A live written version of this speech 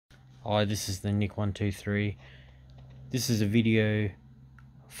Hi, this is the Nick123. This is a video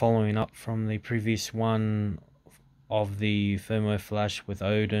following up from the previous one of the firmware flash with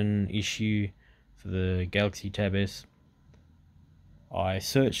ODIN issue for the Galaxy Tab S. I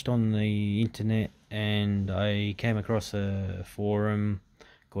searched on the internet and I came across a forum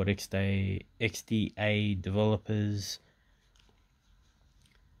called XDA Developers.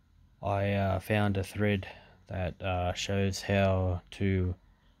 I found a thread that shows how to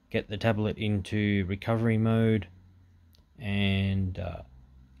get the tablet into recovery mode and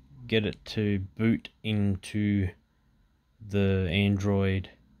get it to boot into the Android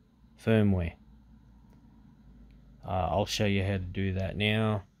firmware. I'll show you how to do that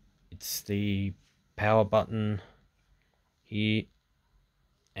now. It's the power button here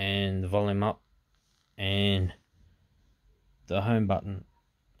and the volume up and the home button.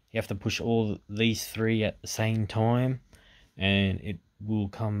 You have to push all these three at the same time and it will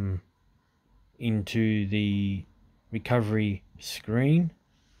come into the recovery screen.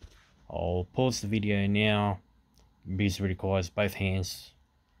 I'll pause the video now because it requires both hands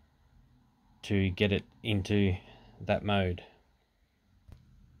to get it into that mode.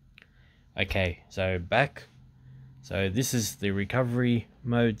 Okay, so back. So this is the recovery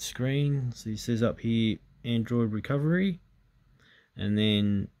mode screen. So it says up here Android recovery, and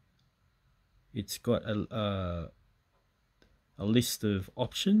then it's got a list of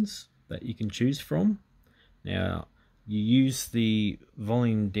options that you can choose from. Now you use the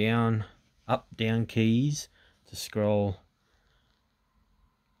volume down, up, down keys to scroll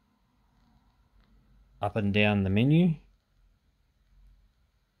up and down the menu.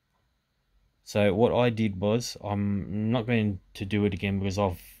 So what I did was, I'm not going to do it again because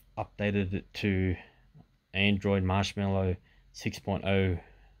I've updated it to Android Marshmallow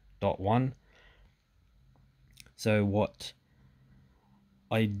 6.0.1. So what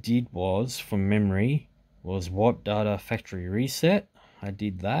I did was, from memory, was wipe data factory reset. I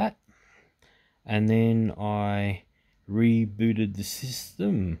did that, and then I rebooted the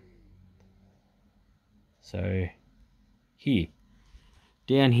system. So here,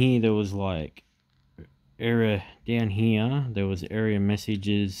 down here there was like error, down here there was error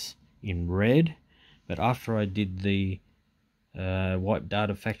messages in red, but after I did the wipe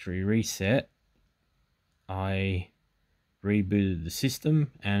data factory reset, I rebooted the system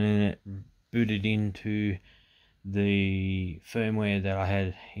and then it booted into the firmware that I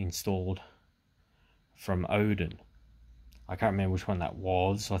had installed from ODIN. I can't remember which one that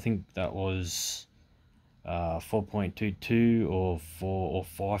was. I think that was 4.22 or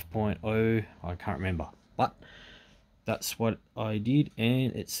 5.0. I can't remember, but that's what I did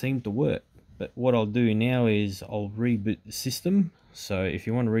and it seemed to work. But what I'll do now is I'll reboot the system. So if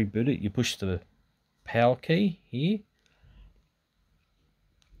you want to reboot it, you push the power key here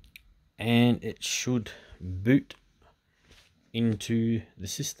and it should boot into the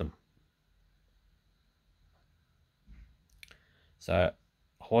system. So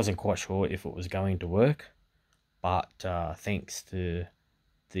I wasn't quite sure if it was going to work, but thanks to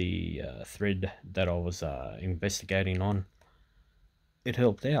the thread that I was investigating on, it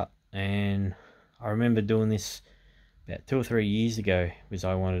helped out. And I remember doing this about 2 or 3 years ago because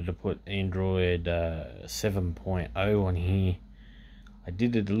I wanted to put Android 7.0 on here. I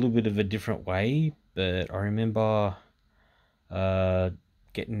did it a little bit of a different way, but I remember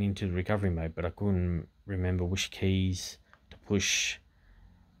getting into the recovery mode, but I couldn't remember which keys to push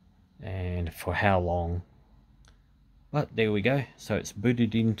and for how long. But there we go. So it's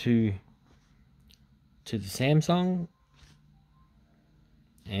booted into the Samsung,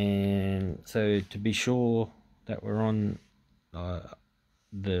 and so to be sure that we're on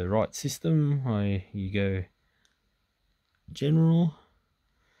the right system, you go general,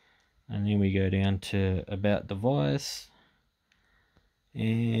 and then we go down to about device,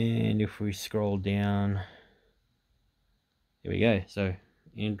 and if we scroll down, here we go. So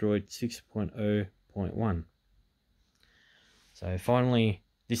Android 6.0.1. So finally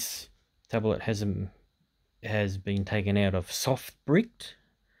this tablet has been taken out of soft bricked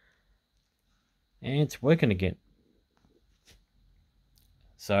and it's working again.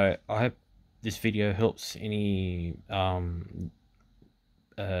 So I hope this video helps any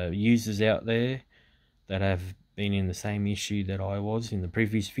users out there that have been in the same issue that I was in the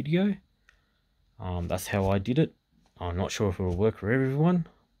previous video. That's how I did it. I'm not sure if it will work for everyone,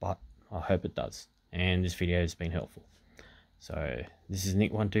 but I hope it does. And this video has been helpful. So this is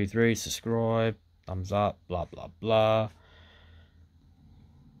Nick123. Subscribe, thumbs up, blah blah blah.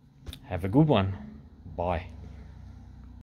 Have a good one. Bye.